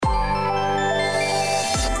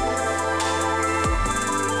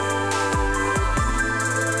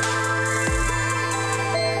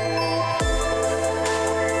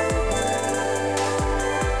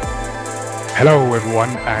Hello,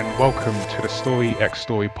 everyone, and welcome to the Story X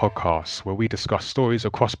Story podcast, where we discuss stories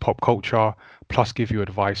across pop culture, plus give you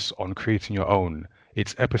advice on creating your own.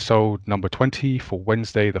 It's episode number 20 for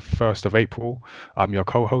Wednesday, the 1st of April. I'm your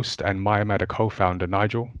co-host and Maya co-founder,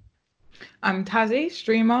 Nigel. I'm Tazzy,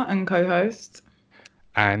 streamer and co-host.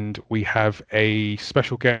 And we have a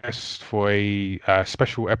special guest for a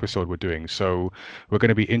special episode we're doing. So we're going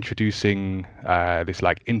to be introducing this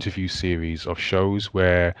like interview series of shows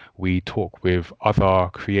where we talk with other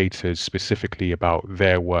creators specifically about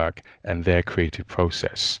their work and their creative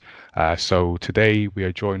process. So today we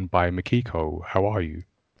are joined by Makiko. How are you?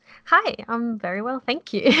 Hi, I'm very well,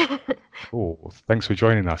 thank you. Cool. Thanks for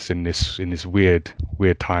joining us in this weird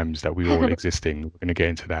times that we all existing. We're going to get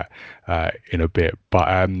into that in a bit.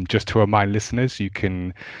 But just to remind listeners, you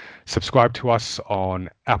can subscribe to us on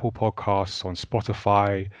Apple Podcasts, on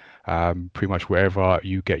Spotify, pretty much wherever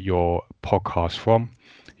you get your podcasts from.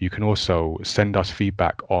 You can also send us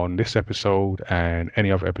feedback on this episode and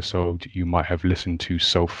any other episode you might have listened to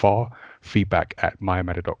so far,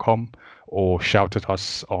 feedback@mayamatter.com, or shout at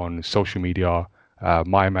us on social media,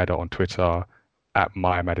 Mayamatter on Twitter, at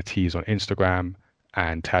MayamattaTees on Instagram,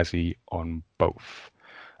 and Tazzy on both.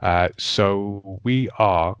 So we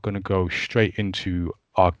are going to go straight into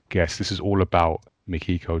our guest. This is all about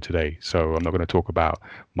Mikiko today. So I'm not going to talk about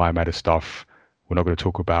Mayamatter stuff. We're not going to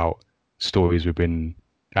talk about stories we've been...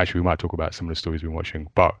 Actually, we might talk about some of the stories we've been watching,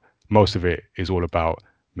 but most of it is all about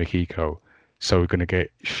Mikiko. So we're going to get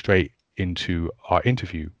straight into our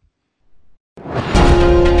interview.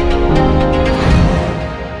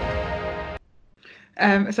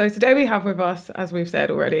 So today we have with us, as we've said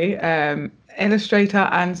already, illustrator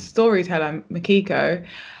and storyteller Makiko,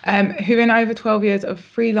 who in over 12 years of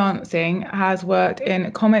freelancing has worked in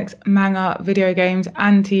comics, manga, video games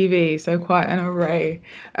and TV. So quite an array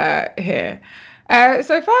here.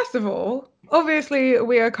 So first of all, obviously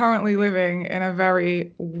we are currently living in a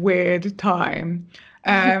very weird time.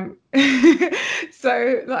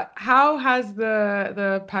 So like, how has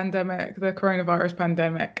the pandemic, the coronavirus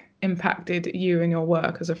pandemic, impacted you and your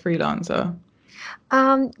work as a freelancer?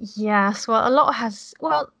 Yes, well, a lot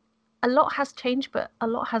has changed, but a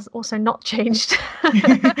lot has also not changed.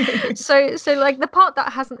 So like the part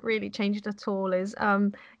that hasn't really changed at all is,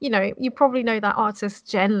 you probably know that artists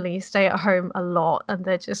generally stay at home a lot and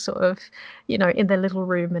they're just sort of, in their little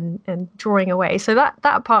room and drawing away. So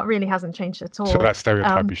that part really hasn't changed at all. So that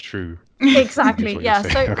stereotype is true. Exactly. Is Yeah.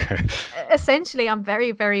 So okay. Essentially, I'm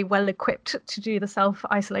very, very well equipped to do the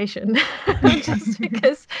self-isolation, just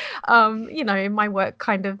because, my work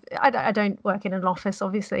kind of, I don't work in an office,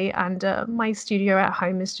 obviously, and my studio at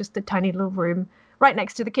home is just a tiny little room right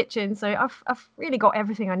next to the kitchen. So I've really got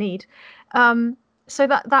everything I need. So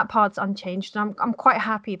that part's unchanged, and I'm quite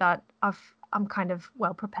happy that I'm kind of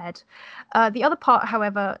well prepared. The other part,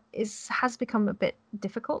 however, has become a bit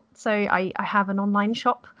difficult. So I have an online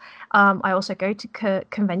shop. I also go to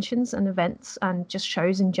conventions and events and just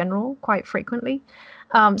shows in general quite frequently.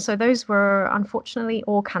 So those were unfortunately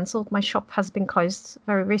all cancelled. My shop has been closed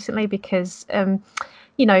very recently because,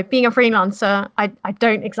 being a freelancer, I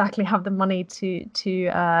don't exactly have the money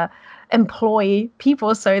to employ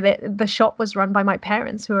people. So the shop was run by my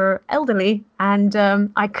parents, who are elderly, and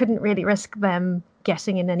I couldn't really risk them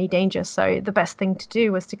getting in any danger. So the best thing to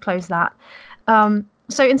do was to close that.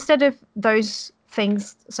 So instead of those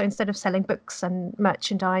things, so instead of selling books and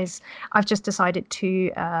merchandise, I've just decided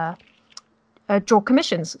to draw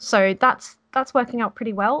commissions. So that's working out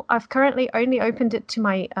pretty well. I've currently only opened it to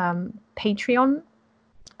my Patreon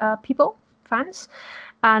fans,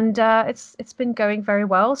 and it's been going very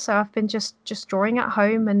well. So I've been just drawing at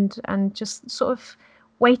home and just sort of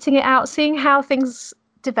waiting it out, seeing how things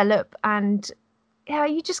develop, and yeah,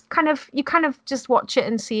 you kind of just watch it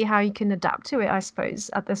and see how you can adapt to it. I suppose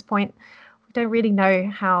at this point, we don't really know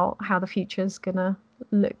how the future's gonna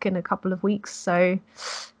look in a couple of weeks. So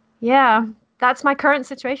yeah, that's my current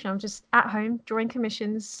situation. I'm just at home drawing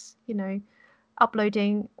commissions,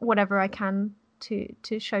 uploading whatever I can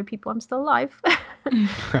to show people I'm still alive.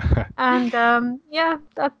 And yeah,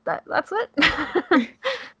 that's it.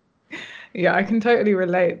 Yeah, I can totally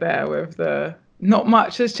relate there with the not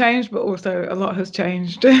much has changed, but also a lot has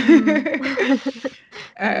changed.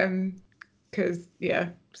 Because yeah,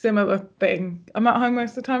 similar thing. I'm at home most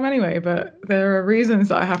of the time anyway, but there are reasons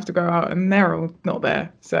that I have to go out, and they're all not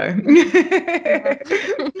there. So,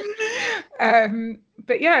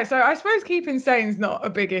 but yeah, so I suppose keeping sane is not a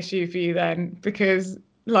big issue for you then, because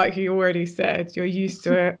like you already said, you're used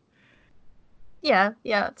to it. Yeah.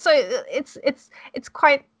 So it's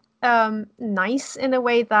quite nice in a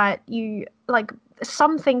way that you like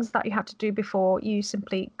some things that you have to do before you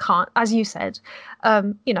simply can't, as you said.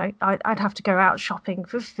 I'd have to go out shopping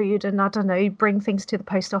for food and I don't know, bring things to the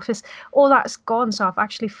post office. All that's gone, so I've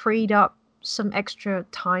actually freed up some extra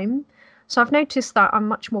time. So I've noticed that I'm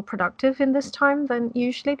much more productive in this time than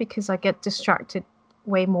usually because I get distracted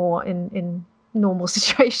way more in normal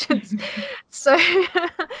situations. So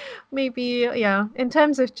maybe, yeah, in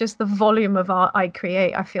terms of just the volume of art I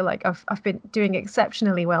create, I feel like I've been doing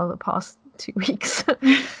exceptionally well the past 2 weeks.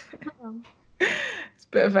 It's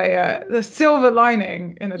a bit of the silver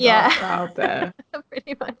lining in a dark cloud there.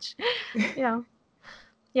 Pretty much. Yeah.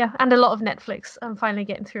 Yeah, and a lot of Netflix. I'm finally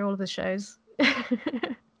getting through all of the shows.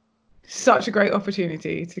 Such a great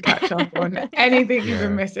opportunity to catch up on anything you've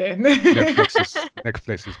been missing.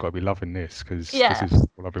 Netflix has got to be loving this because this is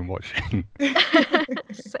what I've been watching.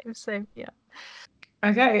 Same, yeah.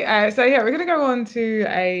 Okay, so we're going to go on to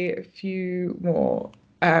a few more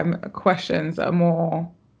questions that are more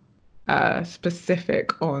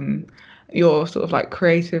specific on your sort of like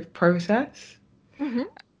creative process.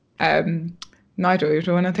 Nigel, do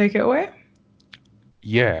you want to take it away?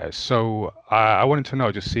 Yeah, so I wanted to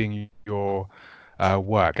know, just seeing your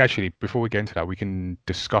work. Actually, before we get into that, we can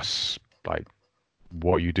discuss like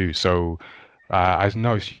what you do. So as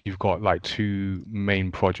noticed, you've got like 2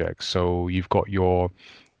 main projects. So you've got your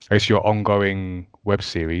ongoing web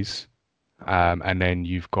series, and then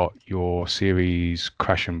you've got your series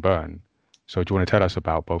Crash and Burn. So do you want to tell us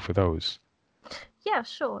about both of those? Yeah,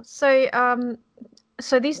 sure.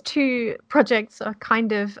 So these 2 projects are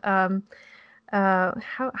kind of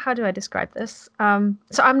how do I describe this?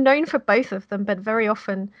 So I'm known for both of them, but very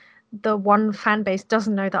often the one fan base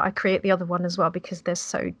doesn't know that I create the other one as well because they're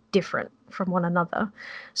so different from one another.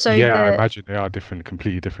 So I imagine they are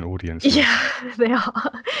completely different audiences. Yeah, they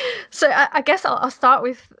are. So I guess I'll start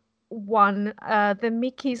with one. The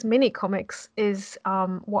Mickey's mini comics is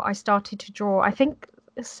what I started to draw, I think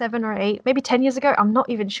 7 or 8, maybe 10 years ago. I'm not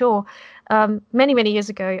even sure. Many years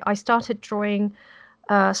ago, I started drawing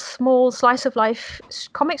small slice of life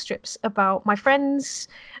comic strips about my friends,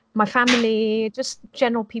 my family, just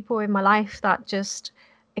general people in my life that just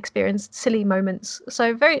experienced silly moments.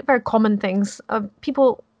 So very, very common things.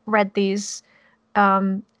 People read these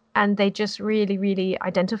and they just really, really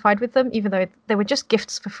identified with them, even though they were just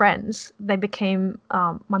gifts for friends. They became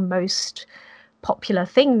my most popular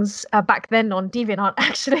things back then on DeviantArt,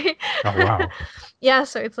 actually. Oh, wow. Yeah,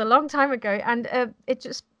 so it's a long time ago, and it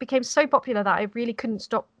just became so popular that I really couldn't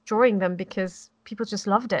stop drawing them because people just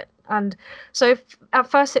loved it. And so at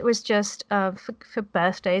first it was just for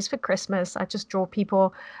birthdays, for Christmas, I just draw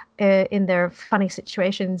people in their funny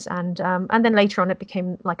situations, and then later on it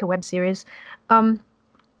became like a web series.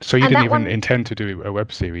 So you didn't even intend to do a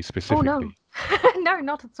web series specifically? Oh, no. No,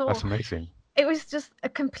 not at all. That's amazing. It was just a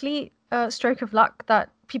complete stroke of luck that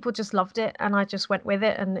people just loved it, and I just went with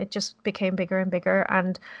it, and it just became bigger and bigger.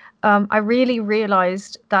 And I really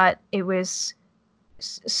realized that it was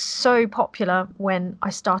so popular when I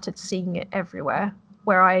started seeing it everywhere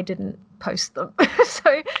where I didn't post them.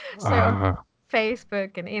 so on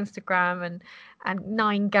Facebook and Instagram and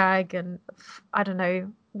 9gag and I don't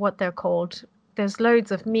know what they're called. There's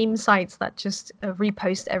loads of meme sites that just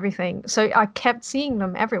repost everything. So I kept seeing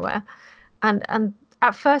them everywhere. And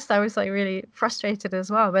at first I was like really frustrated as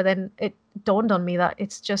well, but then it dawned on me that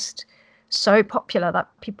it's just so popular that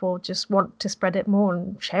people just want to spread it more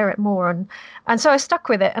and share it more, and so I stuck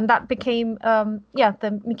with it, and that became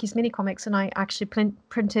the Mickey's mini comics. And I actually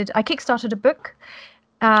I kickstarted a book.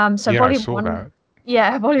 So volume 1. That.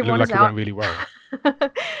 Yeah, volume 1 is out. It went really well.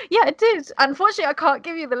 Yeah, it did. Unfortunately, I can't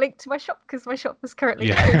give you the link to my shop because my shop is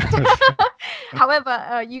currently closed.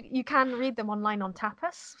 However, you can read them online on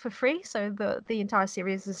Tapas for free. So the entire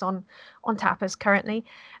series is on Tapas currently.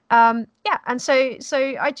 And so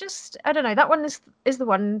I don't know. That one is the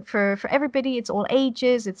one for everybody. It's all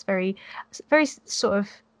ages. It's very sort of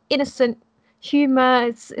innocent humor.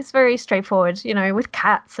 It's very straightforward, with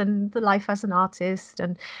cats and the life as an artist,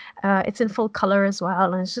 and it's in full color as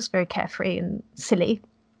well, and it's just very carefree and silly.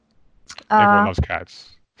 Everyone loves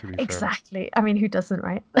cats, to be exactly fair. I mean, who doesn't,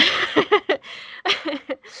 right?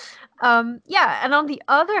 And on the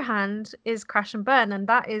other hand is Crash and Burn, and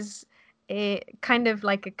that is a kind of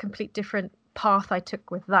like a complete different path I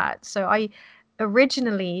took with that. So I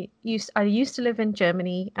originally used to live in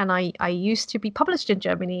Germany, and I used to be published in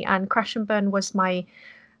Germany, and Crash and Burn was my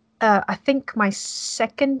I think my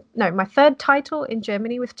third title in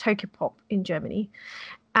Germany with Tokyopop in Germany.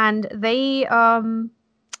 And they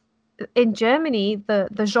in Germany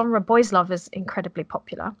the genre boys love is incredibly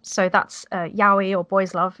popular. So that's yaoi or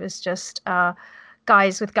boys love is just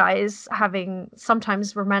guys with guys having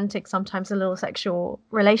sometimes romantic, sometimes a little sexual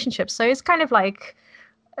relationships. So it's kind of like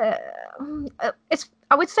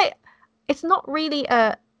I would say it's not really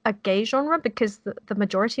a gay genre, because the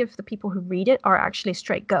majority of the people who read it are actually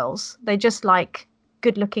straight girls. They just like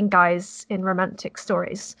good-looking guys in romantic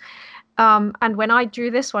stories. And when I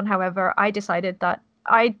drew this one, however, I decided that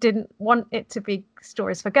I didn't want it to be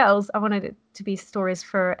stories for girls. I wanted it to be stories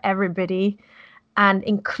for everybody, and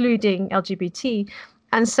including LGBT.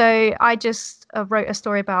 And so I just wrote a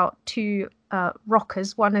story about two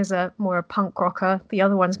rockers. One is more a punk rocker, the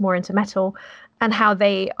other one's more into metal, and how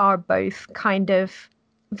they are both kind of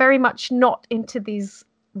very much not into these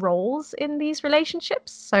roles in these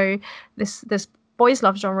relationships. So this boys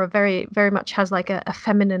love genre very, very much has like a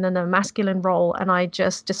feminine and a masculine role. And I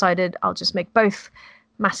just decided I'll just make both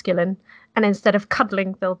masculine. And instead of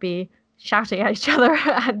cuddling, they'll be shouting at each other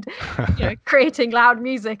and creating loud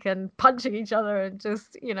music and punching each other and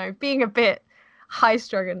just being a bit high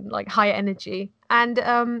strung and like high energy. And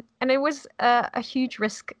it was a huge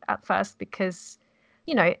risk at first, because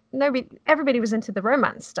everybody was into the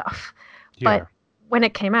romance stuff. But when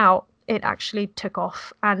it came out, it actually took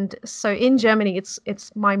off. And so in Germany,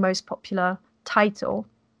 it's my most popular title,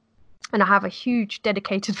 and I have a huge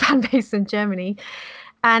dedicated fan base in Germany.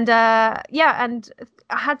 And and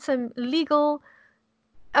I had some legal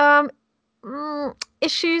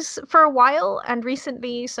issues for a while, and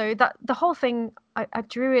recently, so that the whole thing, I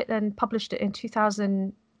drew it and published it in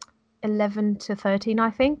 2011 to 13, I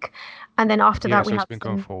think. And then after that, we had it's been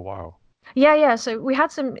going for a while. Yeah. So we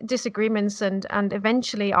had some disagreements, and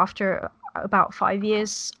eventually, after about 5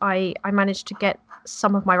 years, I managed to get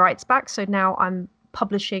some of my rights back. So now I'm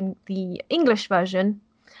publishing the English version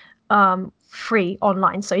free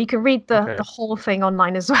online, so you can read the whole thing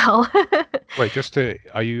online as well. Wait,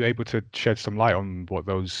 are you able to shed some light on what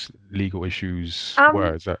those legal issues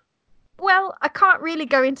were? Is that... Well, I can't really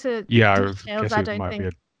go into details. I don't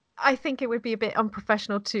think. I think it would be a bit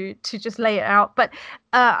unprofessional to just lay it out, but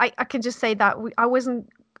I can just say that I wasn't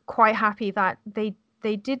quite happy that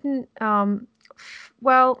they didn't.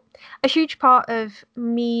 Well, a huge part of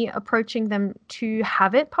me approaching them to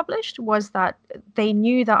have it published was that they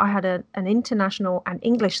knew that I had an international and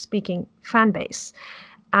English-speaking fan base,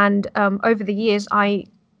 and over the years, I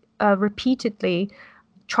repeatedly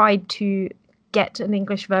tried to get an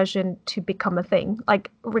English version to become a thing. Like,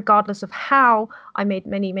 regardless of how, I made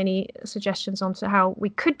many suggestions onto how we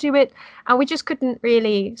could do it, and we just couldn't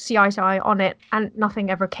really see eye to eye on it, and nothing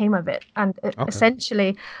ever came of it. And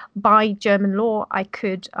essentially, by German law, I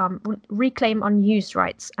could reclaim unused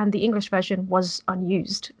rights, and the English version was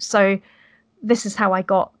unused. So this is how I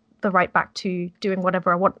got the right back to doing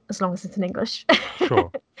whatever I want, as long as it's in English.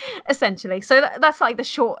 Sure. Essentially. So that's like the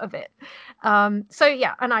short of it. So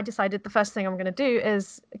yeah, and I decided the first thing I'm going to do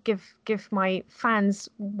is give my fans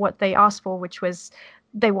what they asked for, which was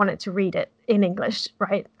they wanted to read it in English,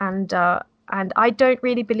 right? And I don't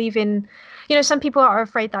really believe in, some people are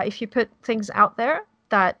afraid that if you put things out there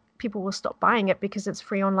that people will stop buying it because it's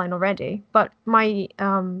free online already. But my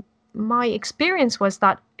experience was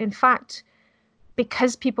that, in fact,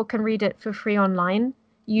 because people can read it for free online,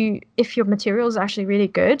 if your material is actually really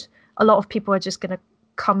good, a lot of people are just going to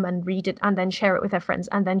come and read it and then share it with their friends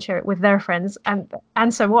and then share it with their friends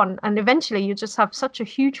and so on. And eventually you just have such a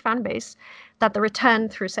huge fan base that the return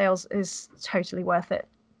through sales is totally worth it.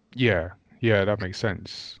 Yeah, that makes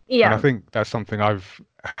sense. Yeah. And I think that's something I've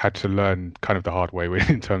had to learn kind of the hard way with,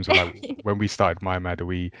 in terms of like when we started My Matter,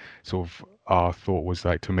 we sort of, our thought was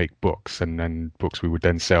like to make books, and then books we would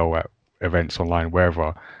then sell at events online,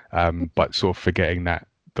 wherever, but sort of forgetting that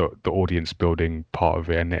the audience building part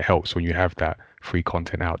of it, and it helps when you have that free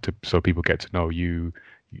content out so people get to know you,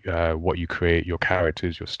 what you create, your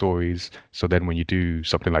characters, your stories. So then when you do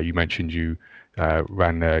something like you mentioned, you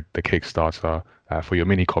ran the Kickstarter for your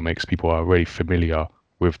mini comics, people are very familiar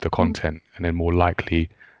with the content and then more likely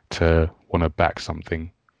to want to back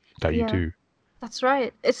something that you do. That's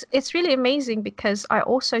right. It's really amazing, because I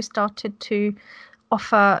also started to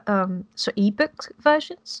offer ebook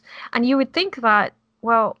versions, and you would think that,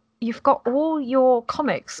 well, you've got all your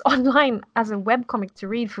comics online as a web comic to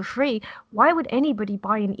read for free, why would anybody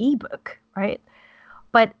buy an ebook, right?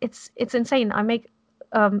 But it's insane. I make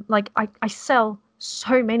I sell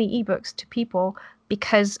so many ebooks to people,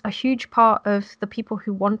 because a huge part of the people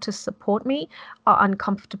who want to support me are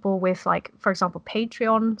uncomfortable with, like, for example,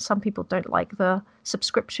 Patreon. Some people don't like the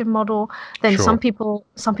subscription model. Then some people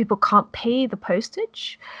can't pay the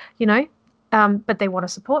postage, but they want to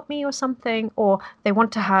support me or something, or they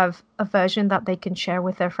want to have a version that they can share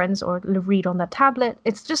with their friends or read on their tablet.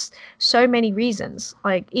 It's just so many reasons.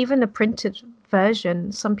 Like, even the printed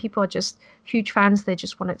version. Some people are just huge fans. They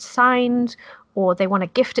just want it signed, or they want to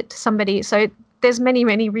gift it to somebody. So there's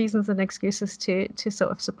many reasons and excuses to sort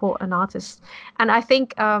of support an artist. And I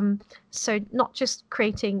think so not just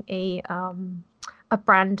creating a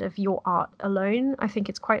brand of your art alone. I think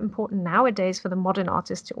it's quite important nowadays for the modern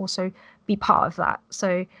artist to also be part of that.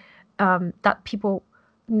 So that people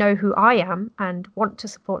know who I am and want to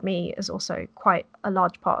support me is also quite a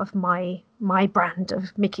large part of my brand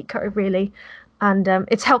of Mikiko, really. And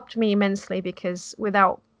it's helped me immensely, because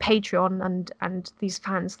without Patreon and these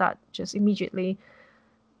fans that just immediately,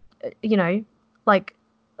 you know, like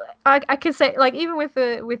I could say, like, even with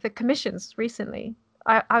the commissions recently,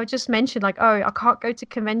 I would just mention, like, oh, I can't go to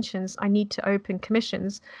conventions, I need to open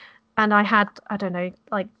commissions, and I had, I don't know,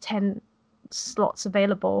 like 10 slots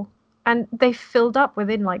available, and they filled up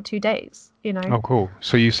within like 2 days, you know. Oh, cool.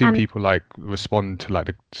 So you've seen And people like respond to like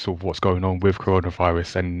the sort of what's going on with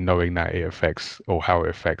coronavirus and knowing that it affects, or how it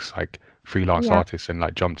affects like freelance yeah, artists, and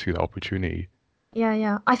like jump to the opportunity.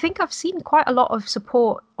 yeah. I think I've seen quite a lot of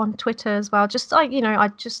support on Twitter as well. Just like, you know, I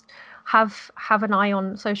just have an eye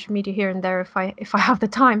on social media here and there if I have the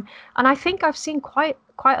time. And I think I've seen quite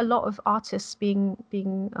a lot of artists being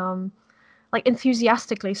like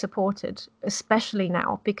enthusiastically supported, especially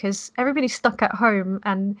now, because everybody's stuck at home,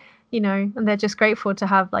 and you know, and they're just grateful to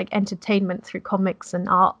have like entertainment through comics and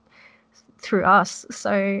art through us.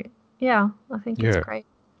 So yeah, I think it's Yeah. great.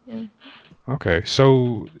 Yeah. Okay.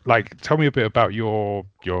 So like tell me a bit about your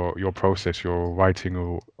process, your writing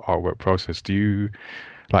or artwork process. Do you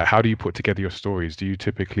like, how do you put together your stories? Do you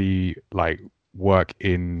typically like work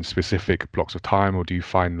in specific blocks of time, or do you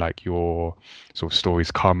find like your sort of stories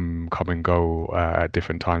come and go at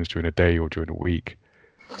different times during a day or during a week?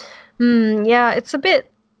 Yeah, it's a bit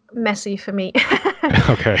messy for me.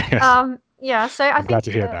 Okay, yes. Yeah, so I I'm glad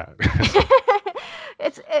think to hear that.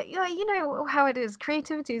 it's you know how it is.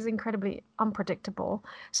 Creativity is incredibly unpredictable,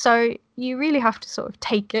 so you really have to sort of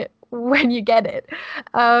take it when you get it.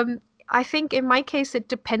 Um, I think in my case it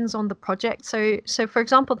depends on the project. So for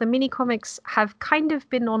example, the mini comics have kind of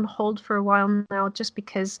been on hold for a while now, just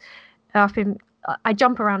because I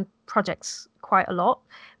jump around projects quite a lot,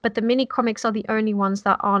 but the mini comics are the only ones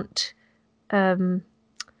that aren't um,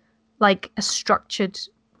 like a structured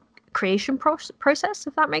creation process,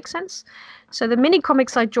 if that makes sense. So the mini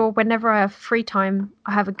comics I draw whenever I have free time.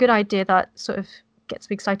 I have a good idea that sort of gets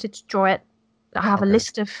me excited to draw it. I have a Okay.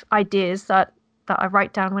 list of ideas that I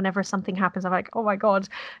write down whenever something happens. I'm like, oh my god,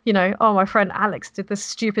 you know, oh, my friend Alex did this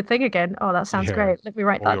stupid thing again. Oh, that sounds Yeah. great. Let me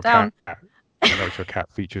write Or that your down. cat. I notice your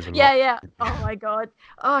cat features a lot. Yeah. Oh my god.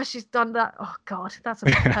 Oh, she's done that. Oh god, that's a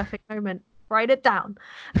perfect moment. Write it down.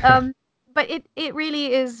 Um, but it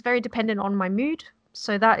really is very dependent on my mood.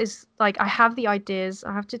 So that is like, I have the ideas.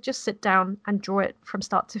 I have to just sit down and draw it from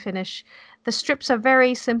start to finish. The strips are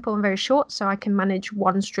very simple and very short, so I can manage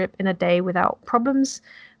one strip in a day without problems.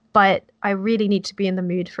 But I really need to be in the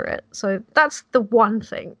mood for it. So that's the one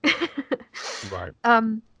thing. Right.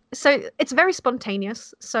 Um, so it's very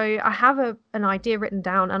spontaneous. So I have an idea written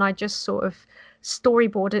down, and I just sort of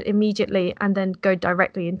storyboard it immediately and then go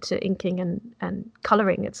directly into inking and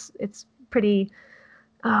coloring. It's pretty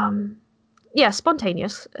yeah,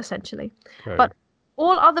 spontaneous essentially. Okay. But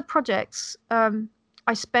all other projects,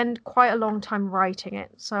 I spend quite a long time writing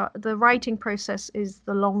it. So the writing process is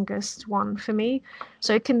the longest one for me.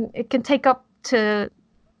 So it can take up to,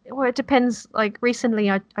 well, it depends. Like recently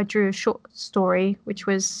I drew a short story which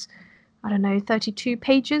was, I don't know, 32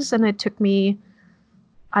 pages, and it took me,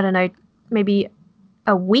 I don't know, maybe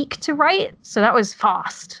a week to write. So that was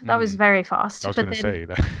fast. That was very fast. I was But gonna then say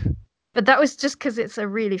that. but that was just because it's a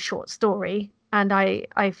really short story, and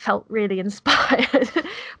I felt really inspired.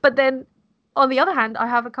 But then on the other hand, I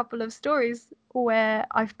have a couple of stories where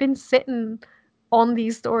I've been sitting on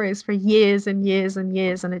these stories for years and years and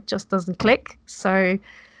years, and it just doesn't click. So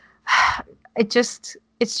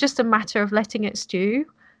it's just a matter of letting it stew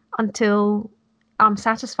until I'm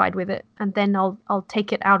satisfied with it, and then I'll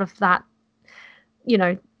take it out of that, you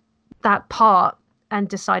know, that part, and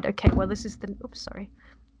decide, okay, well, this is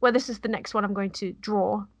the next one I'm going to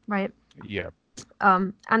draw, right? Yeah.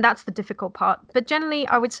 And that's the difficult part. But generally,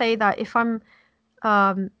 I would say that if I'm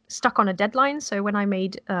stuck on a deadline, so when I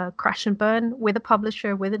made Crash and Burn with a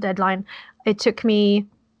publisher with a deadline, it took me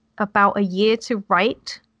about a year to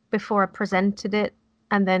write before I presented it,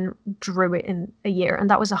 and then drew it in a year, and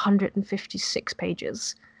that was 156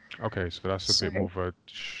 pages. Okay, so that's a bit So more of a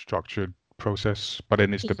structured process, but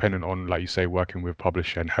then it's dependent on, like you say, working with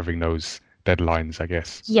publisher and having those deadlines, I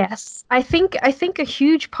guess. yes, I think a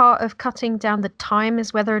huge part of cutting down the time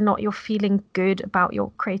is whether or not you're feeling good about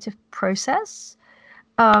your creative process.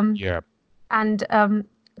 Um, Yeah. And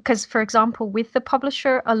because, for example, with the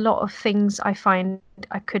publisher, a lot of things I find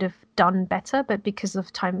I could have done better, but because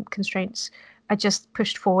of time constraints, I just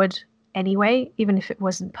pushed forward anyway, even if it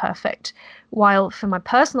wasn't perfect. While for my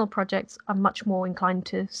personal projects, I'm much more inclined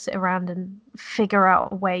to sit around and figure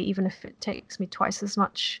out a way, even if it takes me twice as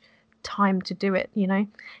much time to do it,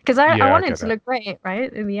 because I Yeah, I want it get to that. look great,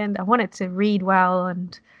 right? In the end, I want it to read well.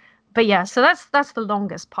 But yeah, so that's the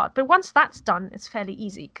longest part. But once that's done, it's fairly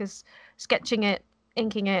easy because sketching it,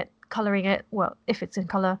 inking it, coloring it, well, if it's in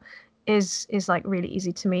color, is like really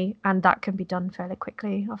easy to me, and that can be done fairly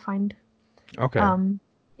quickly, I find. Okay. Um,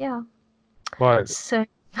 yeah. Well, So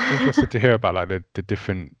interested to hear about like the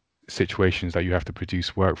different situations that you have to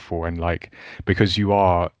produce work for, and like because you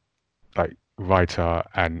are like writer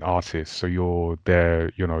and artist, so you're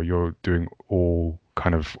there, you're doing all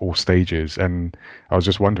stages. And I was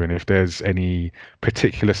just wondering if there's any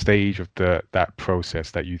particular stage of that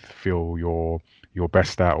process that you feel you're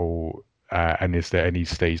best at, or and is there any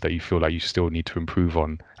stage that you feel like you still need to improve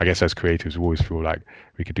on? I guess as creatives, we always feel like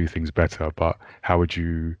we could do things better, but how would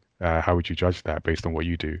you judge that based on what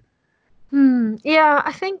you do? yeah,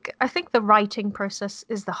 I think the writing process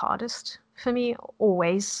is the hardest for me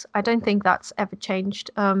always. I don't think that's ever changed.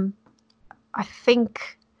 I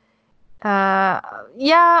think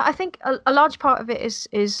yeah, I think a large part of it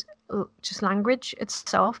is just language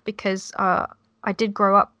itself because I did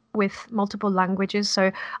grow up with multiple languages,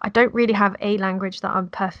 so I don't really have a language that I'm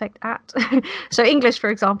perfect at. So English, for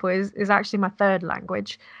example, is actually my third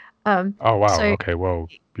language. Oh wow, So okay, well,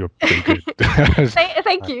 you're pretty good.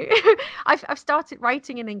 thank you. I've started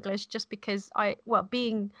writing in English just because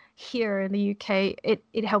being here in the UK,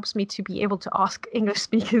 it helps me to be able to ask English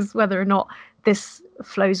speakers whether or not this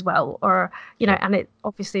flows well, or Sure. and it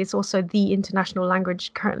obviously it's also the international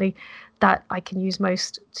language currently that I can use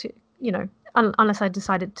most to, unless I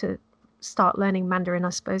decided to start learning Mandarin, I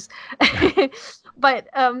suppose. But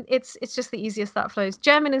it's just the easiest that flows.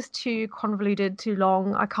 German is too convoluted, too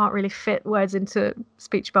long. I can't really fit words into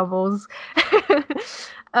speech bubbles.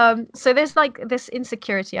 So there's like this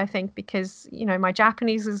insecurity, I think, because my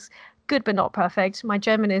Japanese is good but not perfect. My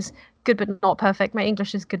German is good but not perfect. My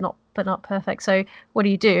English is good but not perfect. So what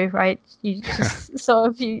do, right? You just sort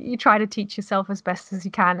of you try to teach yourself as best as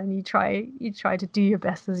you can, and you try to do your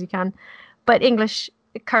best as you can. But English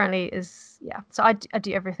currently is, yeah. So I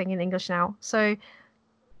do everything in English now. So,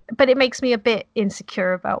 but it makes me a bit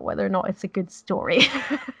insecure about whether or not it's a good story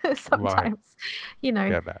Right. sometimes, you know.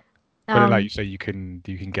 Get that. But then, like Um, you say, you can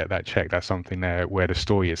get that check. That's something there where the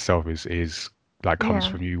story itself is like comes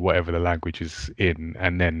yeah. from you, whatever the language is in,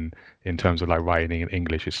 and then in terms of like writing in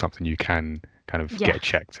English, it's something you can kind of Yeah. get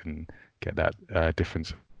checked and get that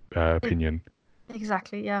difference e- opinion.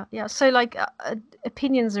 Exactly. Yeah. Yeah. So like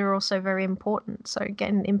opinions are also very important. So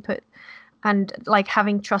getting input and like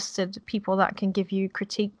having trusted people that can give you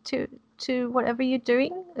critique to whatever you're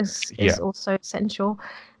doing is Yeah. also essential.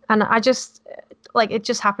 And I just like it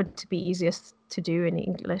just happened to be easiest to do in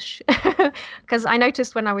English because I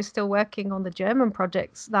noticed when I was still working on the German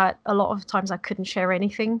projects that a lot of times I couldn't share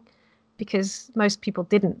anything because most people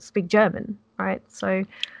didn't speak German, right? So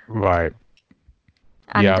Right.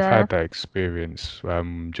 Yeah, and I've had that experience.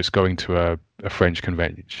 Just going to a French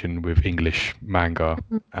convention with English manga,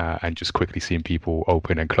 and just quickly seeing people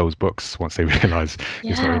open and close books once they realize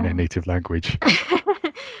it's not in their yeah. native language.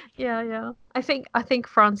 Yeah, yeah. I think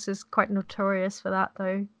France is quite notorious for that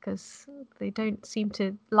though, because they don't seem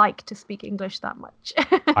to like to speak English that much.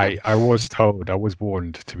 I was told, I was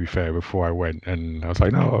warned, to be fair, before I went, and I was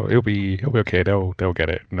like, no, it'll be okay. They'll get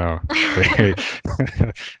it. No, they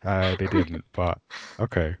they didn't. But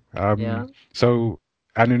okay. Yeah. So,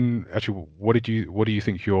 and then actually, what do you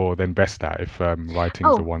think you're then best at if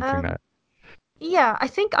writing's the Oh, one thing that? yeah, I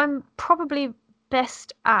think I'm probably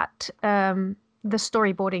best at the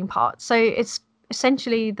storyboarding part. So it's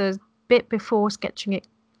essentially the bit before sketching it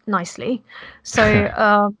nicely.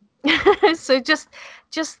 So so just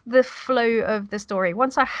the flow of the story.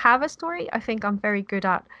 Once I have a story, I think I'm very good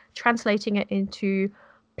at translating it into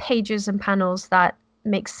pages and panels that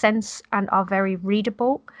make sense and are very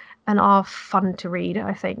readable and are fun to read,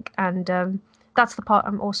 I think. And that's the part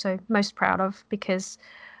I'm also most proud of because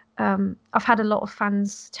I've had a lot of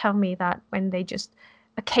fans tell me that when they just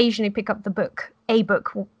occasionally pick up the book, a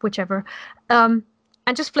book, whichever, and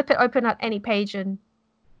just flip it open at any page and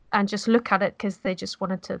just look at it because they just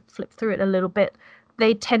wanted to flip through it a little bit,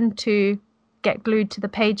 they tend to get glued to the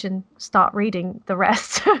page and start reading the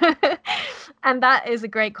rest. And that is a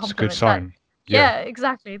great It's a good compliment that sign. Yeah. yeah,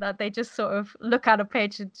 exactly. That they just sort of look at a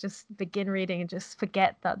page and just begin reading and just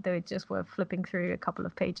forget that they just were flipping through a couple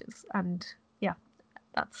of pages. And yeah,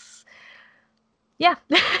 that's Yeah.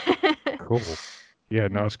 Cool. Yeah,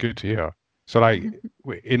 no, it's good to hear. So like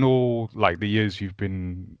in all like the years you've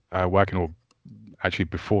been working, or actually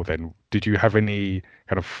before then, did you have any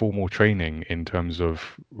kind of formal training in terms of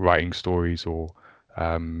writing stories or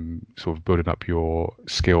sort of building up your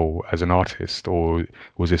skill as an artist, or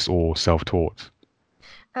was this all self-taught?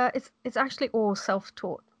 It's actually all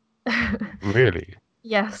self-taught. Really?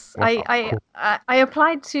 Yes, Wow, cool. I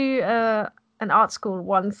applied to an art school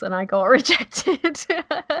once and I got rejected.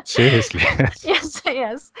 Seriously? Yes,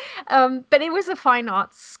 yes. But it was a fine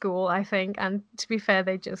arts school, I think. And to be fair,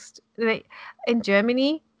 they in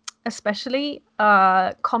Germany, especially,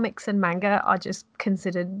 comics and manga are just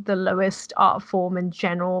considered the lowest art form in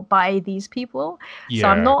general by these people. So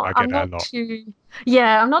Yeah, I get I'm that a not lot. too,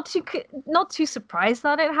 yeah, I'm not too surprised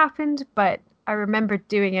that it happened, but I remember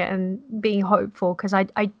doing it and being hopeful because I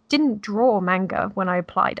didn't draw manga when I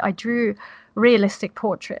applied. I drew realistic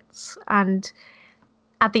portraits. And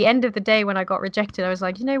at the end of the day, when I got rejected, I was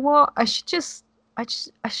like, you know what? I should just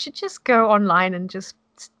go online and just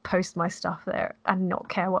post my stuff there and not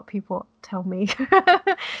care what people tell me.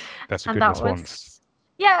 That's a And good that response. was,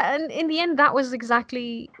 yeah. And in the end, that was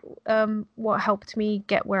exactly what helped me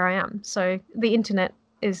get where I am. So the internet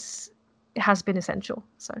has been essential.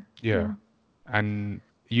 So Yeah. yeah. And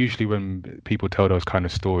usually when people tell those kind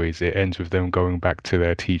of stories, it ends with them going back to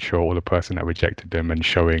their teacher or the person that rejected them and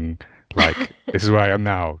showing, like, this is where I am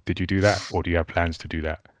now. Did you do that? Or do you have plans to do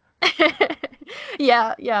that?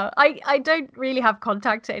 Yeah, yeah. I don't really have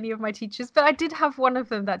contact to any of my teachers, but I did have one of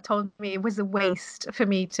them that told me it was a waste for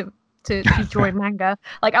me to be drawing manga.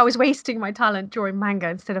 Like I was wasting my talent drawing manga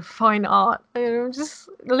instead of fine art. And I'm just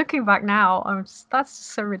looking back now, that's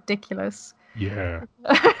just so ridiculous. Yeah.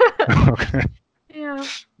 Okay. Yeah,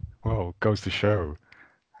 Well, goes to show.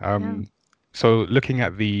 yeah. Um, so looking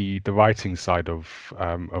at the writing side of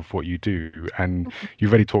what you do, and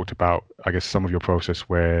you've already talked about, I guess, some of your process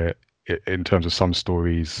where in terms of some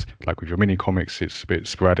stories, like with your mini comics, it's a bit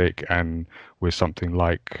sporadic, and with something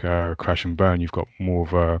like Crash and Burn, you've got more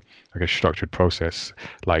of a, I guess, structured process.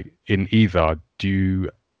 Like in either, do you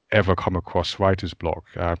ever come across writer's block?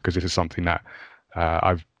 Because this is something that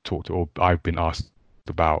I've talked or I've been asked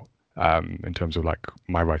about in terms of like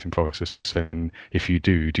my writing process. And if you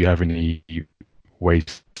do you have any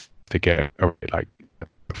ways to get around it, like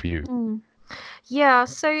for you? Mm. Yeah,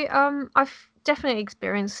 so I've definitely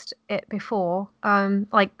experienced it before.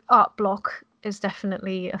 Like art block is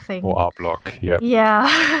definitely a Or thing. art block? Yep.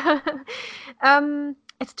 Yeah.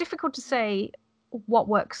 It's difficult to say what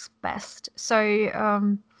works best.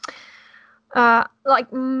 So, like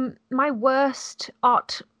my worst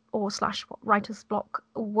art or slash writer's block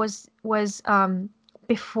was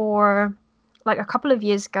before, like a couple of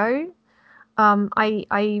years ago.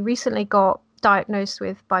 I recently got diagnosed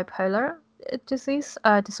with bipolar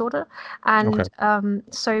disorder, Okay. and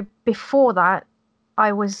so before that,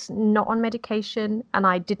 I was not on medication, and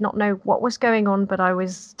I did not know what was going on, but I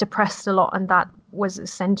was depressed a lot, and that was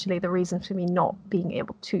essentially the reason for me not being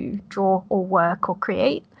able to draw or work or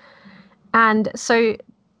create. And so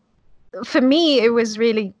for me, it was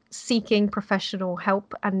really seeking professional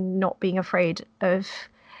help and not being afraid of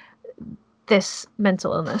this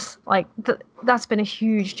mental illness. Like that's been a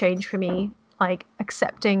huge change for me, like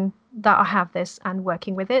accepting that I have this and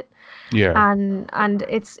working with it. Yeah. And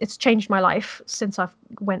it's changed my life since I've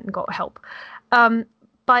went and got help. Um,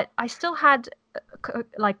 but I still had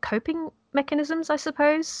like coping mechanisms, I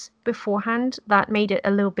suppose, beforehand that made it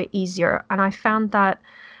a little bit easier. And I found that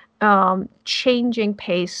changing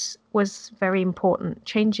pace was very important.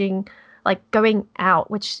 Changing, like going out,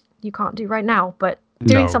 which you can't do right now, but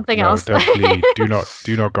doing No, something no, else. definitely do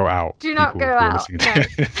not go out, Do not people go who are out. listening No.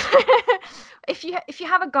 to this. If you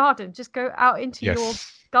have a garden, just go out into your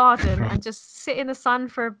Yes. garden and just sit in the sun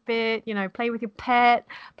for a bit, play with your pet,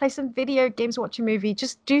 play some video games, watch a movie,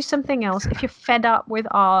 just do something else. If you're fed up with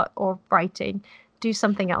art or writing, do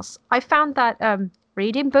something else. I found that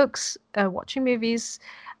reading books, watching movies,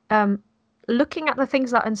 um, looking at the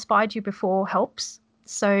things that inspired you before helps.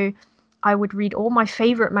 So I would read all my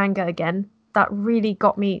favorite manga again. That really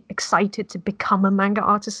got me excited to become a manga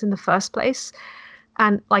artist in the first place.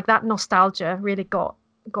 And like that nostalgia really got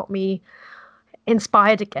me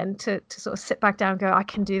inspired again to sort of sit back down and go, I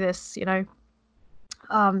can do this.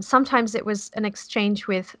 Sometimes it was an exchange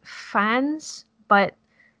with fans, but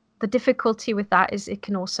the difficulty with that is it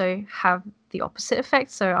can also have the opposite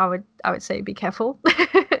effect. So I would say be careful.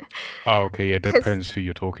 Oh, okay, yeah, Because depends who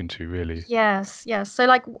you're talking to, really. yes, yes. So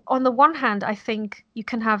like on the one hand, I think you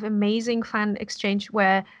can have amazing fan exchange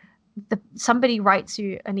where somebody writes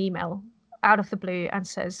you an email out of the blue and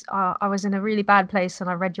says, I was in a really bad place and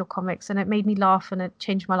I read your comics and it made me laugh and it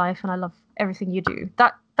changed my life and I love everything you do.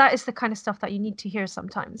 That is the kind of stuff that you need to hear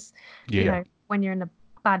sometimes, you know, when you're in a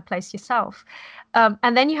bad place yourself.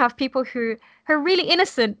 And then you have people who are really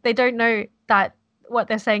innocent. They don't know that what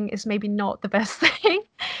they're saying is maybe not the best thing.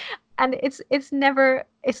 And it's never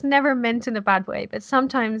meant in a bad way. But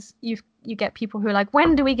sometimes you get people who are like,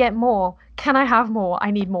 when do we get more? Can I have more? I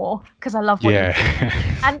need more because I love what you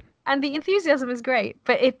do. And the enthusiasm is great,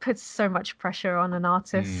 but it puts so much pressure on an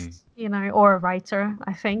artist, you know, or a writer,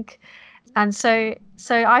 I think. And so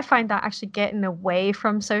I find that actually getting away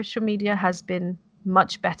from social media has been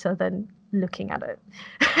much better than looking at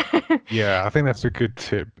it. Yeah, I think that's a good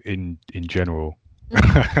tip in general.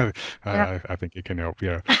 I think it can help.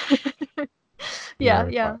 Yeah.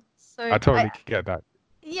 Yeah. So I totally get that.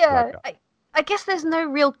 Yeah, I guess there's no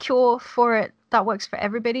real cure for it that works for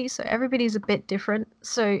everybody. So everybody's a bit different.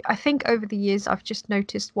 So I think over the years I've just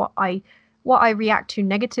noticed what I react to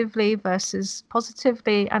negatively versus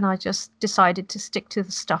positively, and I just decided to stick to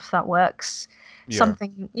the stuff that works. Yeah.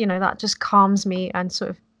 Something, you know, that just calms me and sort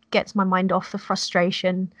of gets my mind off the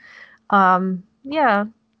frustration. Yeah.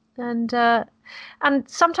 And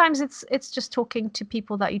sometimes it's just talking to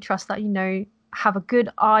people that you trust, that you know have a good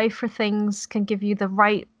eye for things, can give you the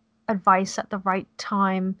right advice at the right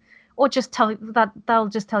time, or just they'll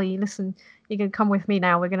just tell you, listen, you can come with me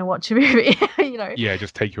now, we're going to watch a movie. You know. Yeah,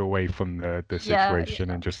 just take you away from the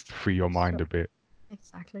situation and just free your mind a bit.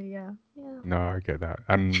 Exactly. Yeah. No, I get that,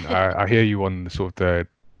 and I hear you on sort of the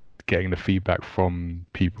getting the feedback from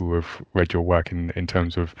people who have read your work in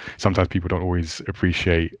terms of sometimes people don't always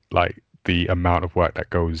appreciate like the amount of work that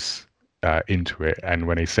goes into it, and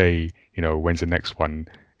when they say, you know, when's the next one,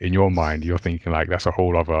 in your mind you're thinking like that's a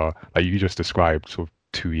whole other, like you just described sort of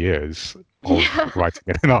 2 years of writing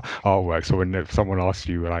an artwork. So when if someone asks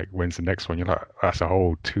you like when's the next one, you're like, that's a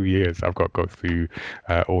whole 2 years I've got to go through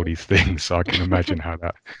all these things. So I can imagine how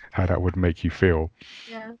that would make you feel.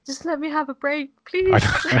 Yeah, just let me have a break, please.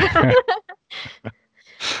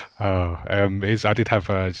 I did have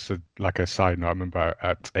just like a side note. I remember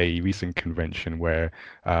at a recent convention where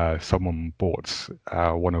someone bought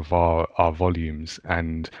one of our volumes,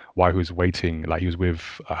 and while he was waiting, like he was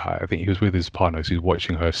with I think he was with his partner, so he was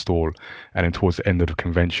watching her stall, and then towards the end of the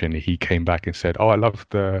convention, he came back and said, "Oh, I love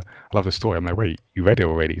the story." I'm like, "Wait, you read it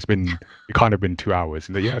already? It kind of been 2 hours."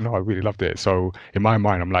 And like, yeah, no, I really loved it. So in my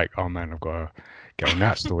mind, I'm like, "Oh man, I've got to get on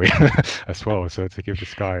that story as well." So to give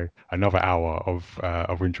this guy another hour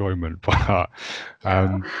of enjoyment, but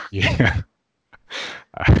yeah.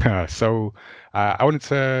 So I wanted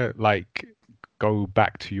to like go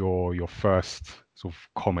back to your first sort of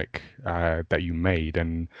comic that you made,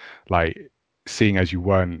 and like seeing as you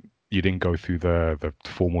didn't go through the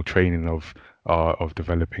formal training of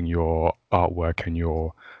developing your artwork and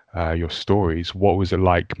your stories. What was it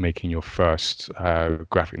like making your first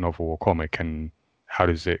graphic novel or comic, and how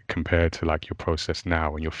does it compare to like your process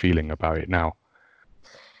now and your feeling about it now?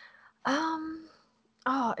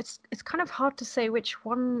 It's kind of hard to say which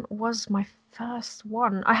one was my first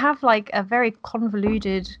one. I have like a very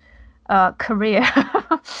convoluted career.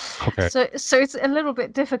 Okay. So it's a little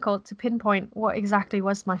bit difficult to pinpoint what exactly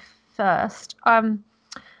was my first.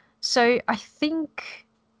 So I think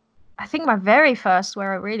my very first,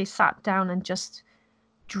 where I really sat down and just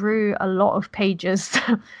drew a lot of pages,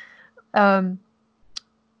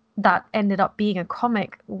 that ended up being a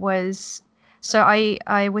comic, was, so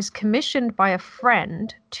I was commissioned by a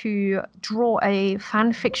friend to draw a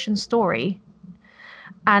fan fiction story.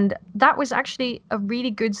 And that was actually a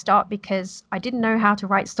really good start because I didn't know how to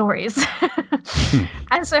write stories.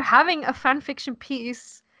 And so having a fan fiction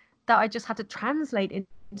piece that I just had to translate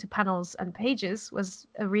into panels and pages was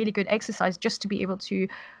a really good exercise, just to be able to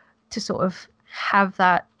sort of have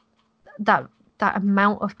that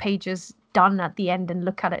amount of pages done at the end and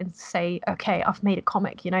look at it and say, okay, I've made a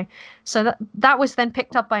comic, you know. So that was then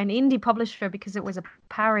picked up by an indie publisher because it was a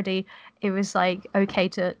parody. It was like okay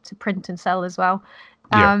to print and sell as well.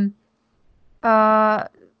 Yeah.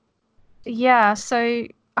 So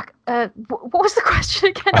what was the question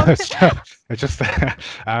again?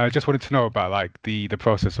 I just wanted to know about like the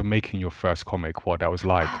process of making your first comic, what that was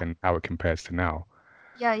like and how it compares to now.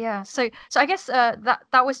 Yeah. So I guess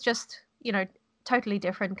that was just, you know, totally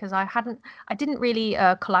different because I didn't really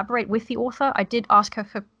collaborate with the author. I did ask her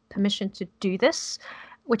for permission to do this,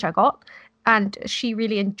 which I got, and she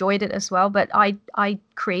really enjoyed it as well. But I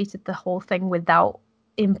created the whole thing without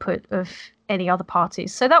input of any other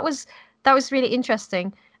parties. So that was really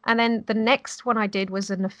interesting. And then the next one I did was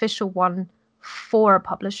an official one for a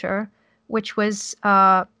publisher, which was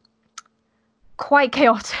quite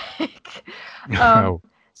chaotic. Oh,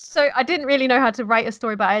 So I didn't really know how to write a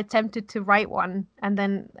story, but I attempted to write one, and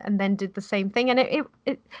then did the same thing. And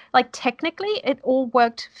it like technically it all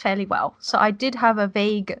worked fairly well. So I did have a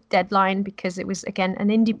vague deadline because it was, again, an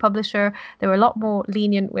indie publisher. They were a lot more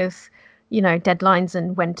lenient with, deadlines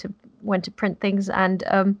and when to print things. And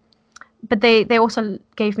but they also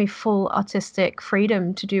gave me full artistic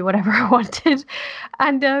freedom to do whatever I wanted.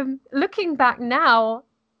 And looking back now,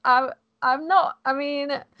 I'm not. I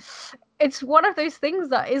mean, it's one of those things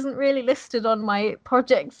that isn't really listed on my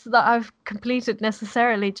projects that I've completed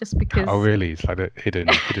necessarily, just because. oh, really? It's like hidden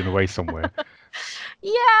away somewhere.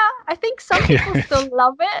 Yeah, I think some people Yeah. still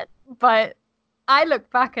love it, but I look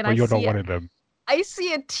back and Well, I you're not see one of them. I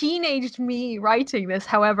see a teenage me writing this.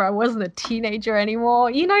 However, I wasn't a teenager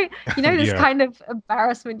anymore. This Yeah, kind of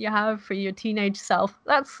embarrassment you have for your teenage self.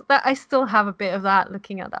 That I still have a bit of that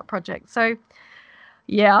looking at that project. So,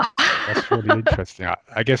 yeah. that's really interesting.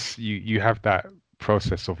 I guess you have that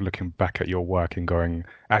process of looking back at your work and going,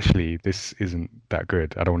 actually, this isn't that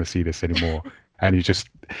good. I don't want to see this anymore. And you just,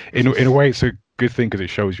 in a way, it's a good thing because it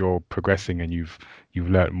shows you're progressing and you've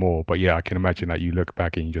learned more. But yeah, I can imagine that you look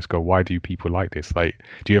back and you just go, why do people like this? Like,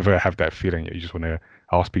 do you ever have that feeling that you just want to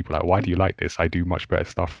ask people, like, why do you like this? I do much better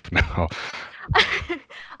stuff now.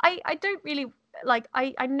 I don't really like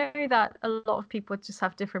I know that a lot of people just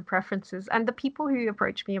have different preferences, and the people who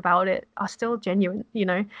approach me about it are still genuine.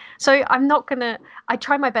 So I'm not gonna I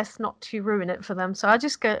try my best not to ruin it for them. So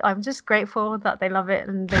I'm just grateful that they love it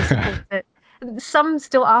and they support it. Some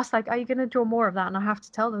still ask, like, are you gonna draw more of that? And I have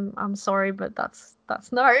to tell them, I'm sorry, but that's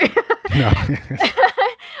no. No,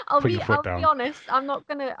 I'll put your foot be down. honest. I'm not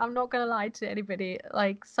gonna lie to anybody.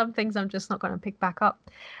 Like, some things I'm just not gonna pick back up.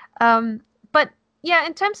 But yeah,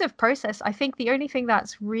 in terms of process, I think the only thing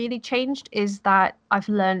that's really changed is that I've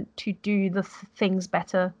learned to do the things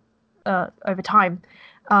better over time.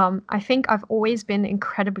 I think I've always been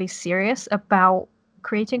incredibly serious about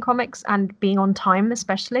creating comics and being on time,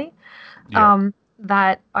 especially. Yeah,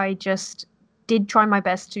 That I just did try my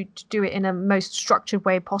best to do it in a most structured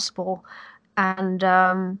way possible. And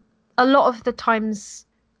a lot of the times,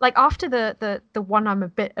 like after the one I'm a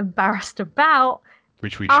bit embarrassed about,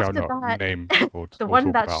 which we shall after not that, name or the or one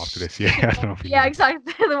talk that about after this. Yeah, I don't know if we yeah, named.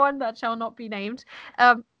 exactly, the one that shall not be named.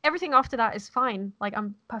 Everything after that is fine. Like,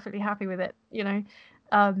 I'm perfectly happy with it.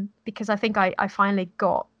 Because I think I finally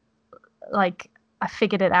got, like, I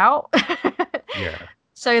figured it out. Yeah.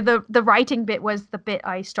 So the writing bit was the bit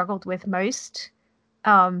I struggled with most.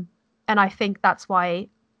 And I think that's why,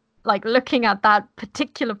 like, looking at that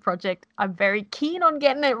particular project, I'm very keen on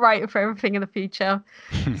getting it right for everything in the future.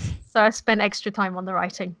 So I spent extra time on the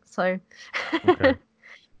writing. So Okay.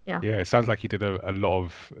 yeah. Yeah, it sounds like you did a lot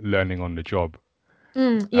of learning on the job.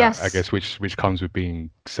 I Yes. guess which comes with being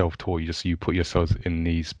self-taught. You put yourselves in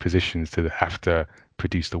these positions to have to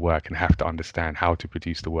produce the work and have to understand how to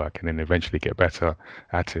produce the work and then eventually get better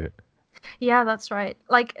at it. Yeah, that's right.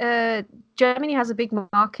 Like, Germany has a big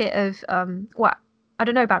market of well, I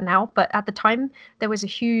don't know about now, but at the time there was a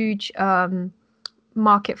huge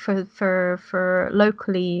market for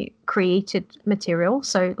locally created material.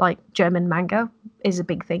 So, like, German manga is a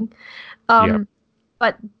big thing. Yeah,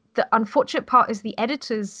 But the unfortunate part is the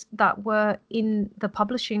editors that were in the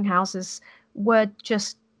publishing houses were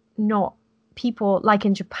just not people like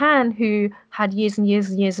in Japan, who had years and years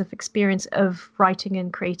and years of experience of writing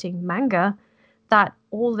and creating manga, that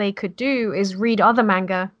all they could do is read other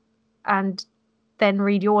manga and then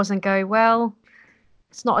read yours and go, well,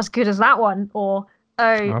 it's not as good as that one. Or,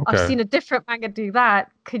 oh, I've okay. seen a different manga do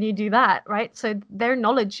that. Can you do that? Right? So their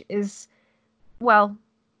knowledge is, well,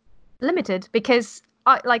 limited, because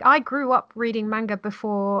I grew up reading manga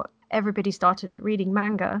before everybody started reading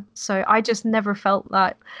manga. So I just never felt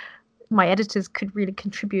that my editors could really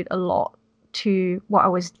contribute a lot to what I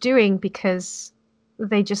was doing, because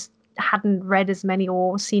they just hadn't read as many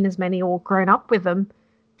or seen as many or grown up with them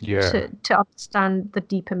Yeah, to understand the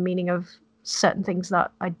deeper meaning of certain things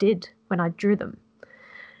that I did when I drew them.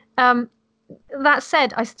 Um, that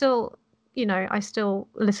said, I still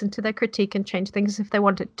listen to their critique and change things if they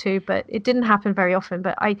wanted to, but it didn't happen very often.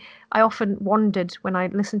 But I often wondered when I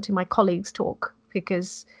listened to my colleagues talk,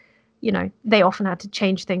 because, they often had to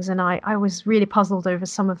change things, and I was really puzzled over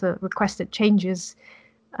some of the requested changes.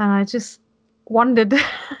 And I just wondered,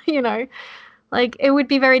 you know, like, it would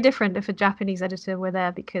be very different if a Japanese editor were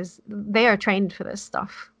there, because they are trained for this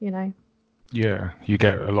stuff. yeah. You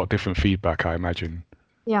get a lot different feedback, I imagine.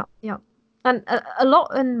 Yeah, yeah. And a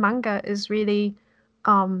lot in manga is really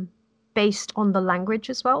um, based on the language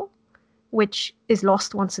as well, which is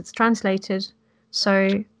lost once it's translated.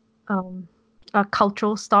 So, um,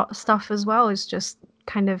 cultural stuff as well is just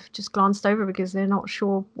kind of just glanced over because they're not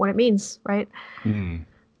sure what it means, right? Mm.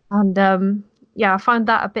 And yeah, I found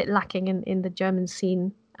that a bit lacking in the German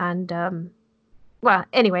scene. And well,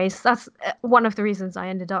 anyways, that's one of the reasons I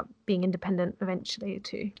ended up being independent eventually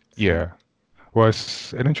too. So. Yeah. Well,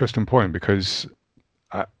 it's an interesting point because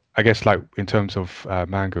I, I guess like in terms of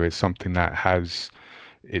manga, it's something that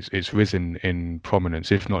it's risen in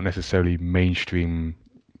prominence, if not necessarily mainstream.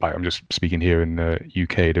 Like I'm just speaking here in the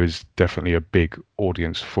UK, there is definitely a big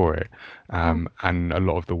audience for it, and a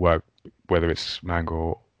lot of the work, whether it's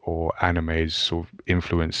manga or anime, is sort of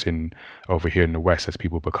influencing over here in the West as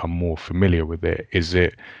people become more familiar with it. Is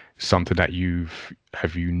it something that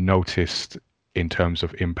have you noticed in terms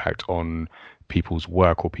of impact on people's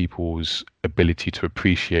work or people's ability to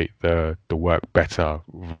appreciate the work better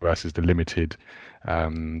versus the limited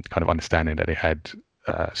kind of understanding that they had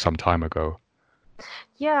some time ago?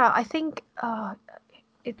 Yeah, I think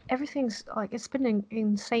everything's like it's been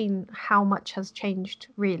insane how much has changed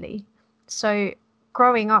really. So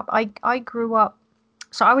growing up, I grew up.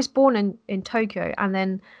 So I was born in Tokyo and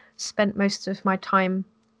then spent most of my time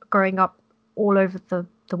growing up all over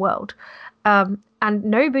the world. And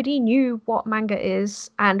nobody knew what manga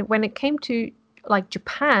is. And when it came to like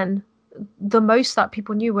Japan, the most that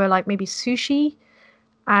people knew were like maybe sushi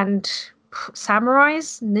and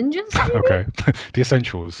samurais, ninjas, maybe. Okay, the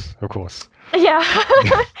essentials, of course. Yeah.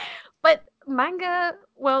 But manga,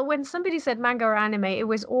 well, when somebody said manga or anime, it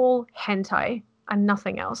was all hentai and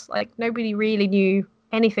nothing else. Like nobody really knew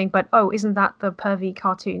anything but, oh, isn't that the pervy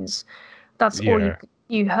cartoons? That's all Yeah.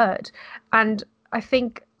 you heard. And I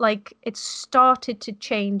think like it started to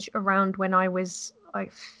change around when I was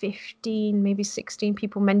like 15, maybe 16.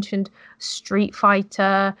 People mentioned Street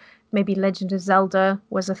Fighter, maybe Legend of Zelda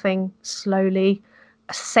was a thing slowly.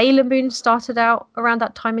 Sailor Moon started out around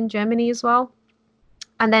that time in Germany as well.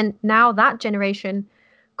 And then now that generation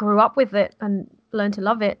grew up with it and learned to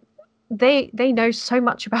love it. They know so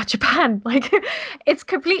much about Japan. Like it's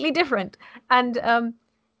completely different. And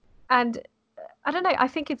I don't know, I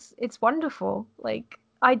think it's wonderful. Like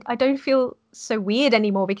I don't feel so weird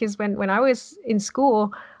anymore because when I was in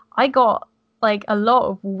school, I got like a lot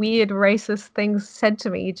of weird racist things said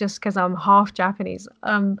to me just because I'm half Japanese.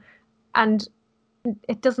 And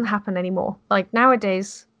it doesn't happen anymore. Like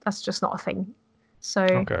nowadays, that's just not a thing. So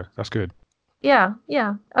Okay, that's good. yeah.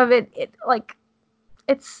 Of it like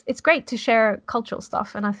it's great to share cultural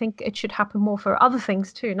stuff, and I think it should happen more for other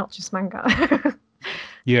things too, not just manga. Yeah.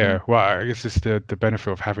 Yeah, well, I guess it's the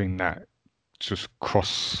benefit of having that just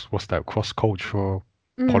what's that, cross-cultural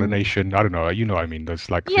Mm. pollination. I don't know, you know what I mean?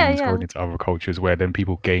 There's like Yeah, things going yeah, into other cultures where then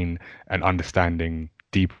people gain an understanding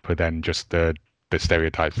deeper than just the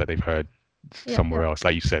stereotypes that they've heard somewhere yeah. else.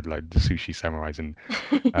 Like you said, like the sushi samurais and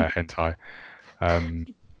hentai. Um,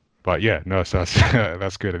 but yeah, no, so that's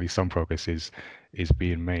that's good. At least some progress is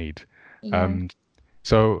being made. Yeah. Um,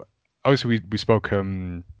 so obviously we spoke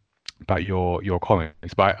about your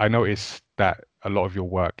comics, but I noticed that a lot of your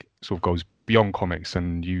work sort of goes beyond comics,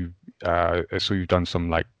 and so you've done some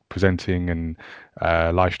like presenting and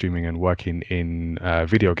live streaming and working in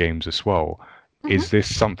video games as well. Hmm. Is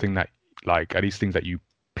this something that like are these things that you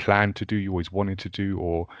plan to do, you always wanted to do,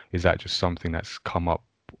 or is that just something that's come up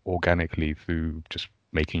organically through just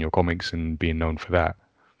making your comics and being known for that?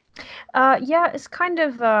 Yeah, it's kind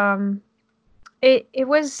of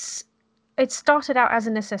it started out as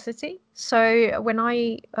a necessity. So when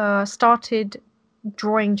I started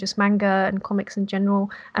drawing just manga and comics in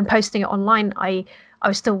general and posting it online, I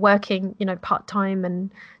was still working, part time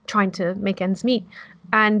and trying to make ends meet.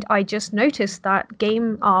 And I just noticed that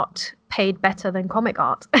game art paid better than comic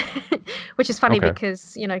art, which is funny Okay.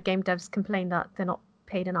 because, game devs complain that they're not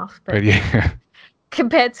paid enough. But But yeah.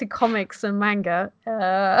 compared to comics and manga,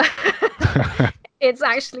 it's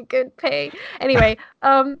actually good pay. Anyway,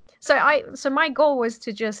 so my goal was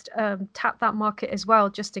to just tap that market as well,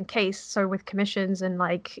 just in case. So with commissions and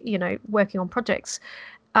like working on projects,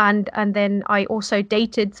 and then I also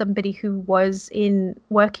dated somebody who was in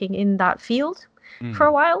working in that field for a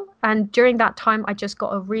Mm, while, and during that time I just got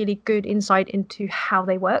a really good insight into how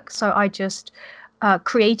they work. So I just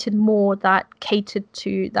created more that catered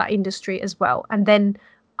to that industry as well, and then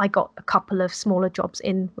I got a couple of smaller jobs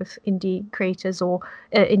in with indie creators or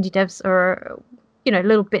indie devs or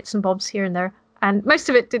little bits and bobs here and there, and most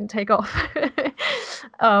of it didn't take off.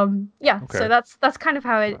 Yeah, so okay. that's kind of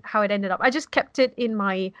how it ended up. I just kept it in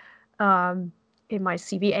my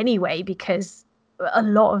CV anyway because a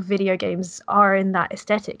lot of video games are in that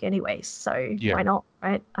aesthetic anyway, so why Yeah, not,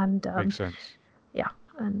 right? And makes sense. yeah,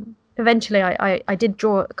 and eventually I did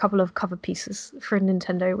draw a couple of cover pieces for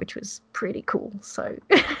Nintendo, which was pretty cool. So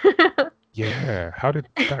Yeah. How did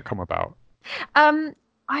that come about? um,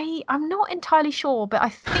 I'm not entirely sure, but I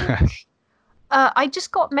think I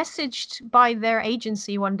just got messaged by their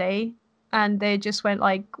agency one day, and they just went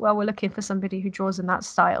like, "Well, we're looking for somebody who draws in that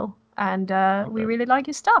style, and we Okay. really like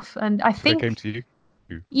your stuff." And I So they came think, to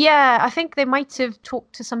you. yeah, I think they might have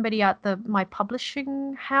talked to somebody at my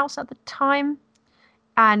publishing house at the time,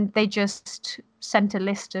 and they just sent a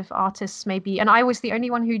list of artists maybe, and I was the only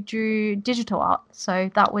one who drew digital art, so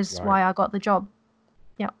that was Right. why I got the job.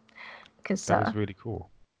 Yeah, because That is really cool.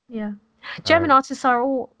 yeah, German Uh, artists are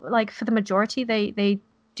all like, for the majority, they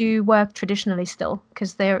do work traditionally still,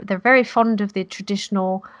 because they're very fond of the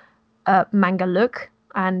traditional manga look,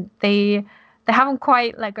 and they haven't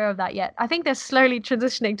quite let go of that yet. I think they're slowly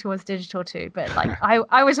transitioning towards digital too, but like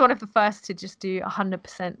I was one of the first to just do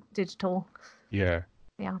 100% digital. yeah.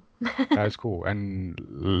 Yeah. That is cool. And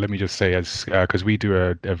let me just say, as because we do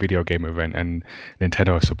a video game event and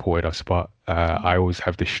Nintendo has supported us, but I always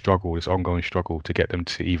have this struggle, this ongoing struggle to get them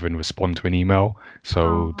to even respond to an email.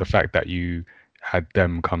 So the Oh. fact that you had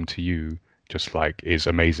them come to you just like is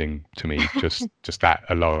amazing to me. Just that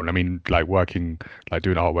alone. I mean, like working, like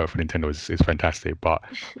doing artwork for Nintendo is fantastic, but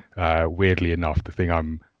weirdly enough, the thing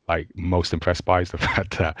I'm like most impressed by is the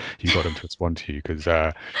fact that you got them to respond to you because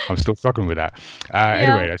I'm still struggling with that. Yeah.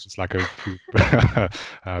 Anyway, that's just like a few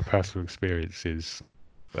personal experiences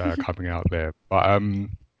coming out there. But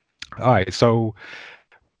all right, so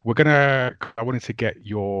I wanted to get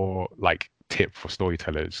your like tip for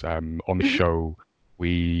storytellers. On the Mhm. show,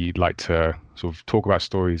 we like to sort of talk about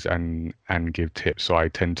stories and give tips. So I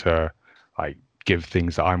tend to like give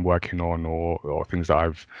things that I'm working on or things that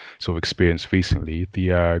I've sort of experienced recently.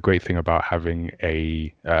 The great thing about having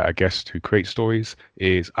a guest who creates stories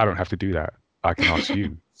is I don't have to do that. I can ask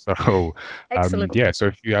you. So Excellent. yeah, so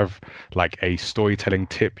if you have like a storytelling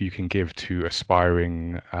tip you can give to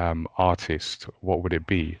aspiring artists, what would it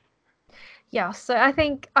be? Yeah, so I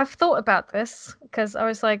think I've thought about this because I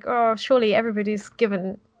was like, oh, surely everybody's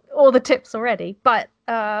given all the tips already. But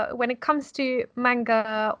when it comes to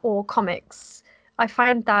manga or comics, I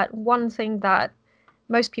find that one thing that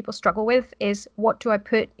most people struggle with is, what do I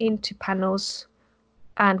put into panels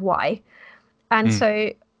and why? And Mm,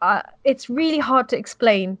 so it's really hard to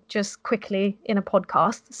explain just quickly in a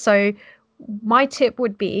podcast. So my tip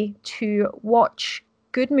would be to watch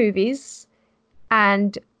good movies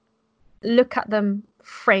and look at them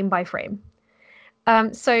frame by frame.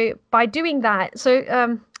 So by doing that, so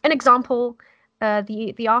an example,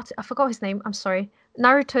 the art, I forgot his name. I'm sorry.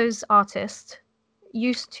 Naruto's artist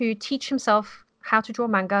used to teach himself how to draw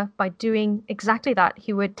manga by doing exactly that.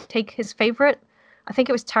 He would take his favorite, I think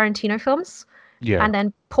it was Tarantino films, yeah. and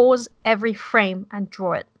then pause every frame and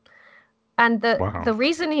draw it. And Wow. the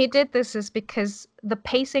reason he did this is because the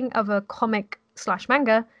pacing of a comic slash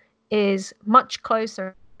manga is much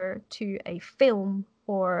closer to a film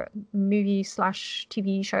or movie slash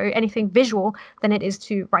TV show, anything visual, than it is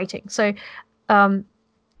to writing. So um,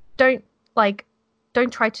 don't like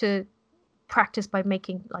don't try to practice by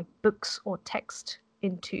making like books or text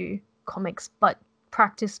into comics, but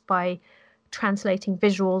practice by translating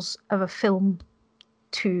visuals of a film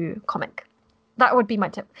to comic. That would be my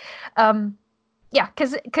tip. Um, yeah,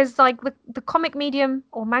 because like the comic medium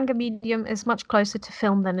or manga medium is much closer to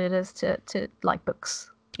film than it is to like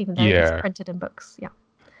books, even though it's Yeah. printed in books. Yeah.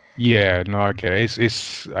 Yeah, no, I get it.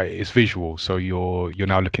 It's visual, so you're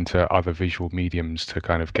now looking to other visual mediums to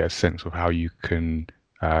kind of get a sense of how you can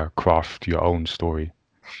craft your own story.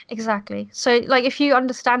 Exactly. So, like, if you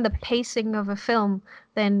understand the pacing of a film,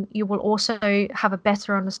 then you will also have a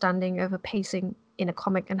better understanding of a pacing in a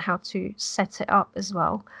comic and how to set it up as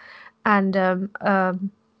well. And uh,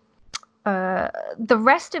 the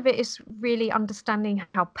rest of it is really understanding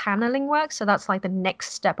how paneling works. So that's like the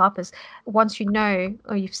next step up. Is once you know,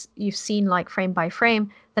 or you've seen like frame by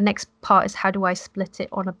frame, the next part is, how do I split it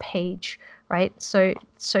on a page, right? So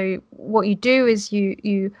what you do is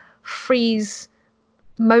you freeze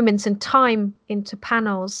moments in time into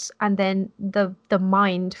panels, and then the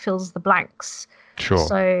mind fills the blanks.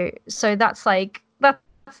 Sure. So that's like that's,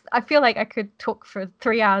 I feel like I could talk for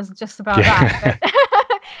 3 hours just about that, Yeah.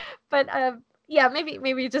 but but yeah,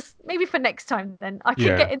 maybe for next time, then I can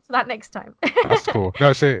Yeah. get into that next time. That's cool.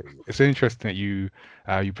 No, it's interesting that you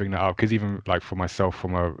bring that up because even like for myself,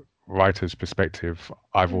 from a writer's perspective,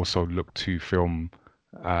 I've also looked to film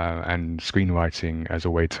and screenwriting as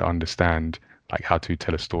a way to understand like how to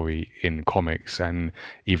tell a story in comics. And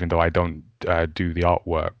even though I don't do the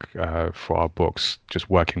artwork for our books, just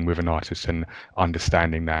working with an artist and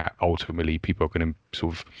understanding that ultimately people are going to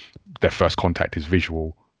sort of, their first contact is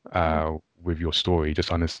visual with your story,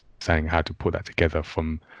 just understanding how to put that together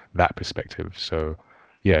from that perspective. So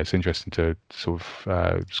yeah, it's interesting to sort of,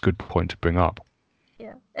 it's a good point to bring up.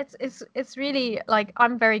 Yeah, it's really like,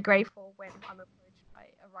 I'm very grateful when I'm approached by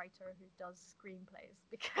a writer who does screenplays,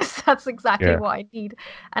 because that's exactly what I need.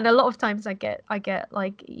 And a lot of times I get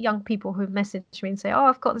like young people who message me and say, "Oh,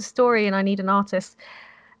 I've got this story and I need an artist,"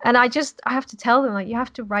 and I have to tell them, like, you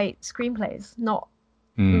have to write screenplays, not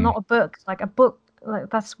a book. Like a book, like,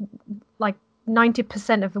 that's like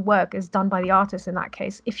 90% of the work is done by the artist in that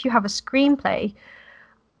case. If you have a screenplay,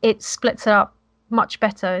 it splits it up much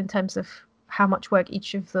better in terms of how much work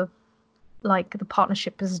each of the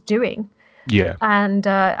partnership is doing. Yeah.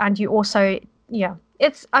 And you also,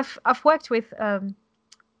 it's I've worked with a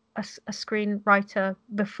screenwriter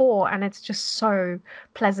before, and it's just so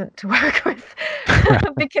pleasant to work with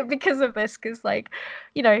because of this, because like,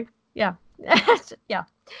 yeah.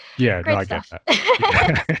 Yeah, great no, I stuff. get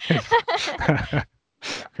that.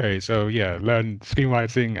 Okay, so yeah, learn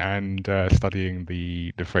screenwriting and studying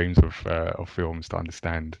the frames of films to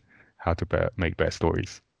understand how to make better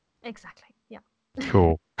stories. Exactly. Yeah.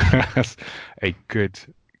 Cool. That's a good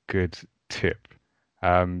tip.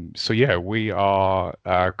 So yeah, we are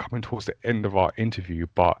coming towards the end of our interview,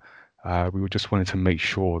 but we just wanted to make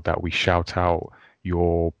sure that we shout out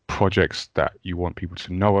your projects that you want people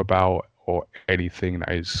to know about, or anything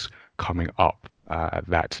that is coming up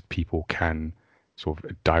that people can sort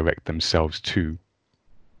of direct themselves to.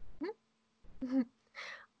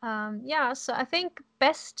 So I think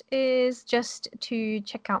best is just to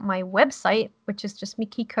check out my website, which is just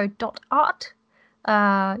mikiko.art.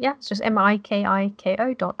 It's just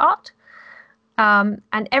mikiko.art.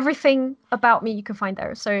 And everything about me you can find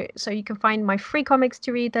there. So you can find my free comics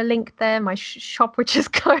to read, the link there, my shop, which is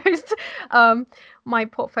closed, my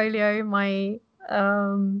portfolio, my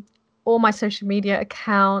all my social media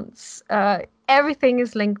accounts. Everything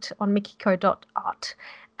is linked on mikiko.art.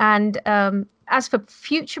 And as for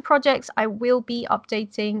future projects, I will be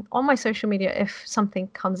updating on my social media if something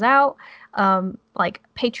comes out. Like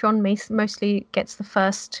Patreon mostly gets the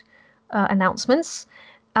first announcements.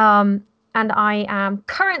 And I am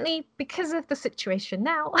currently, because of the situation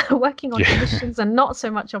now, working on commissions and not so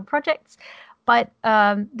much on projects. But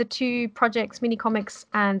the two projects, Mini Comics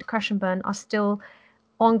and Crash and Burn, are still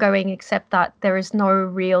ongoing, except that there is no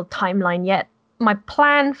real timeline yet. My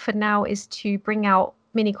plan for now is to bring out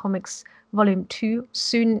Mini Comics Volume 2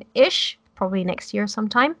 soon-ish, probably next year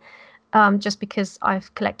sometime, just because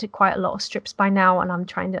I've collected quite a lot of strips by now, and I'm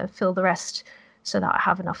trying to fill the rest so that I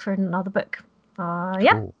have enough for another book.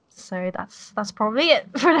 Cool. So that's probably it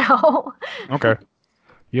for now. Okay.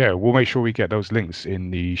 Yeah, we'll make sure we get those links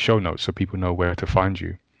in the show notes so people know where to find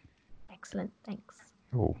you. Excellent, thanks.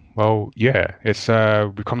 Cool. Well, yeah, it's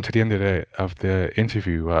we've come to the end of the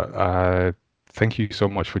interview. Thank you so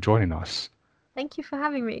much for joining us. Thank you for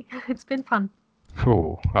having me. It's been fun.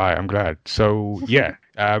 Cool. All right, I'm glad. So yeah,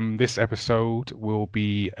 this episode will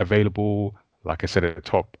be available, like I said at the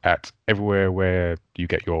top, at everywhere where you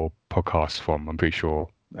get your podcasts from. I'm pretty sure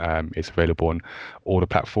it's available on all the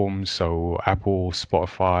platforms. So Apple,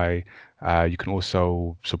 Spotify. You can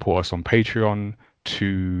also support us on Patreon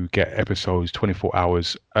to get episodes 24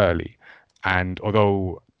 hours early. And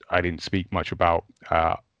although I didn't speak much about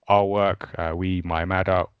our work, we,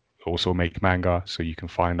 Mayamada, also make manga, so you can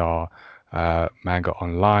find our manga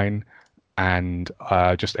online. And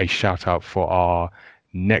just a shout out for our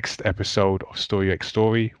next episode of Story X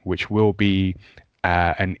Story, which will be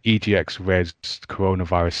an EGX Res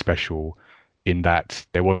coronavirus special, in that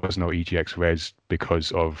there was no EGX Res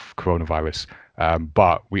because of coronavirus.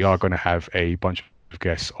 But we are going to have a bunch of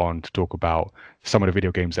guests on to talk about some of the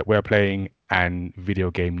video games that we're playing and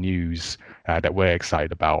video game news that we're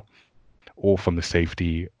excited about, all from the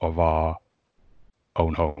safety of our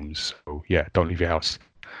own homes. So yeah, don't leave your house.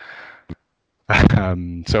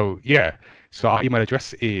 So our email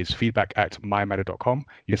address is feedback@mayamada.com.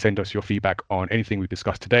 You can send us your feedback on anything we've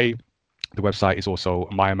discussed today. The website is also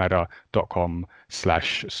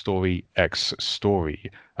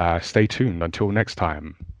mayamada.com/storyxstory. Stay tuned until next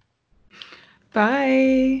time.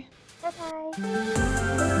 Bye.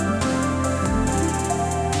 Bye-bye.